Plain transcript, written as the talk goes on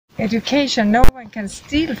education no one can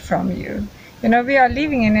steal from you. You know, we are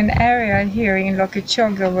living in an area here in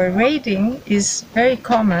Lokichogio where raiding is very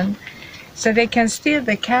common. So they can steal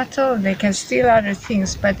the cattle, they can steal other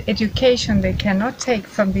things, but education they cannot take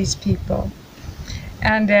from these people.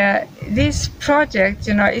 And this project,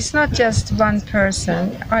 you know, it's not just one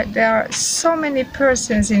person. There are so many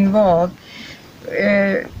persons involved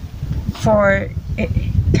for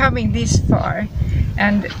coming this far.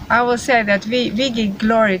 And I will say that we give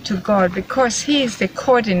glory to God because He is the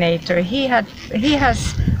coordinator. He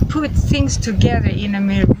has put things together in a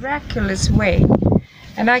miraculous way.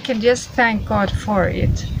 And I can just thank God for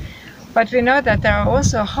it. But we know that there are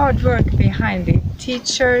also hard work behind it.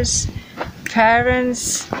 Teachers,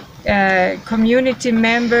 parents, community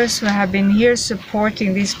members who have been here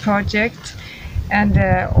supporting this project. And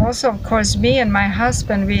also, of course, me and my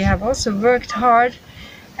husband, we have also worked hard.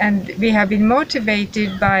 And we have been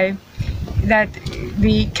motivated by that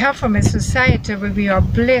we come from a society where we are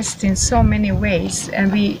blessed in so many ways.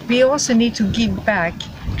 And we also need to give back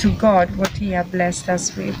to God what He has blessed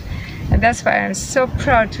us with. And that's why I'm so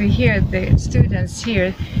proud to hear the students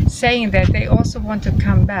here saying that they also want to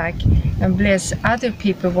come back and bless other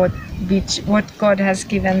people what God has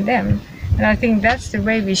given them. And I think that's the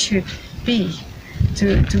way we should be,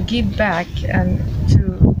 to give back and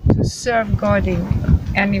to serve God in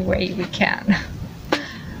any way we can.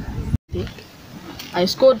 I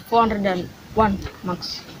scored 401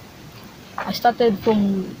 marks. I started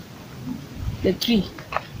from the tree.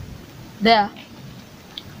 There,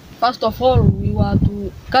 first of all, we were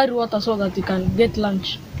to carry water so that we can get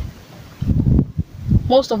lunch.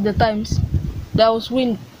 Most of the times, there was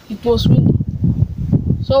wind. It was windy.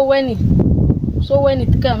 So when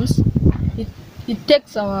it comes, it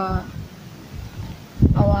takes our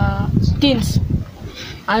skills,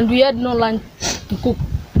 and we had no lunch to cook.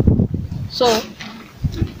 So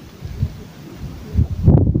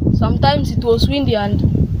sometimes it was windy and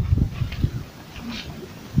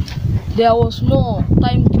there was no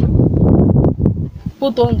time to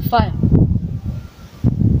put on the fire.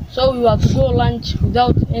 So we had to go lunch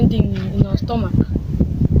without anything in our stomach.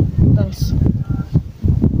 Thanks.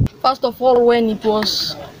 First of all, when it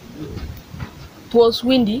was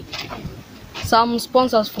windy, some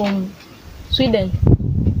sponsors from Sweden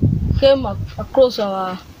came across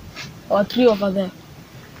our tree over there.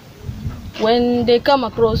 When they come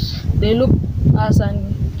across, they look at us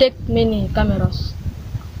and take many cameras.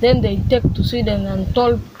 Then they took to Sweden and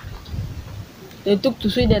told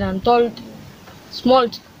small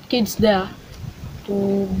kids there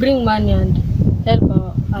to bring money and help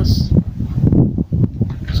us.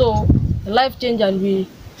 So the life changed,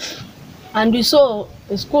 and we saw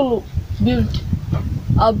a school built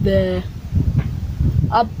up the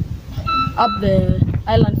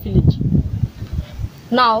island village.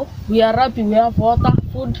 Now we are happy. We have water,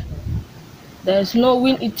 food. There is no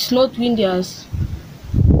wind. It's not windy as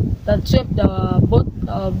that swept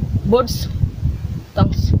our boats.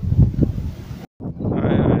 Thanks.